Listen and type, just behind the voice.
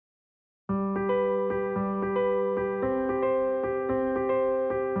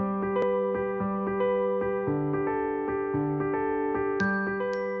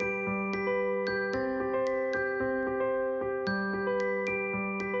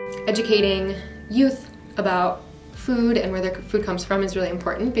educating youth about food and where their food comes from is really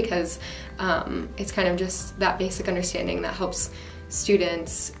important because it's kind of just that basic understanding that helps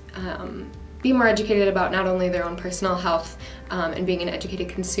students be more educated about not only their own personal health and being an educated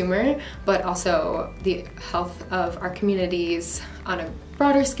consumer, but also the health of our communities on a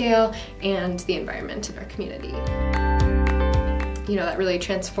broader scale and the environment in our community. You know, that really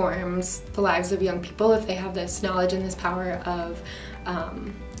transforms the lives of young people if they have this knowledge and this power of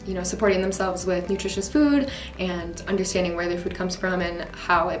you know, supporting themselves with nutritious food and understanding where their food comes from and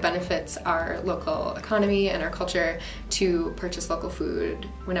how it benefits our local economy and our culture to purchase local food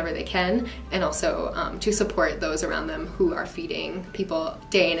whenever they can, and also to support those around them who are feeding people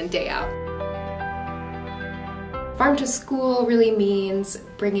day in and day out. Farm to school really means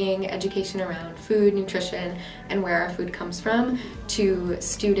bringing education around food, nutrition, and where our food comes from to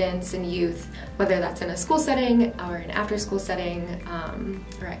students and youth, whether that's in a school setting or an after-school setting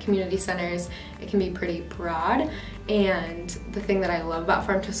or at community centers. It can be pretty broad, and the thing that I love about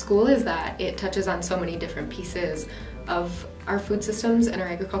Farm to School is that it touches on so many different pieces of our food systems and our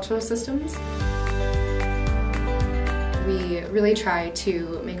agricultural systems. We really try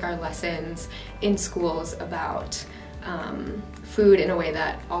to make our lessons in schools about food in a way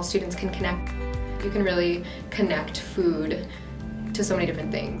that all students can connect. You can really connect food to so many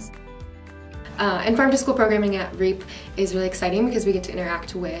different things. And Farm to School programming at REAP is really exciting because we get to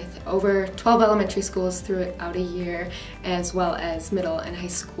interact with over 12 elementary schools throughout a year, as well as middle and high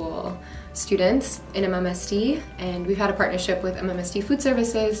school students in MMSD. And we've had a partnership with MMSD Food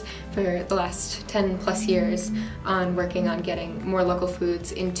Services for the last 10 plus years on working on getting more local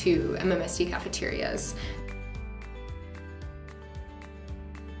foods into MMSD cafeterias.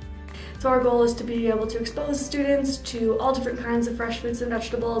 So our goal is to be able to expose students to all different kinds of fresh fruits and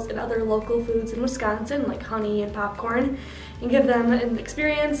vegetables and other local foods in Wisconsin, like honey and popcorn, and give them an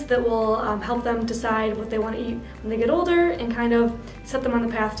experience that will help them decide what they want to eat when they get older and kind of set them on the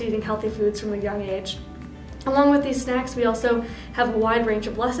path to eating healthy foods from a young age. Along with these snacks, we also have a wide range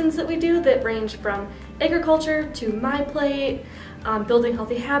of lessons that we do that range from agriculture to My Plate, building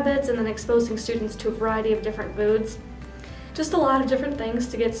healthy habits, and then exposing students to a variety of different foods. Just a lot of different things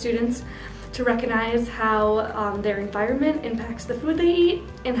to get students to recognize how their environment impacts the food they eat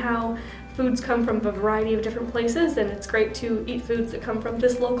and how foods come from a variety of different places, and it's great to eat foods that come from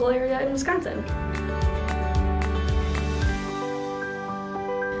this local area in Wisconsin.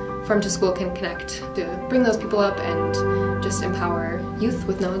 Farm to School can connect to bring those people up and just empower youth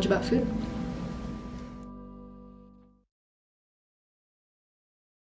with knowledge about food.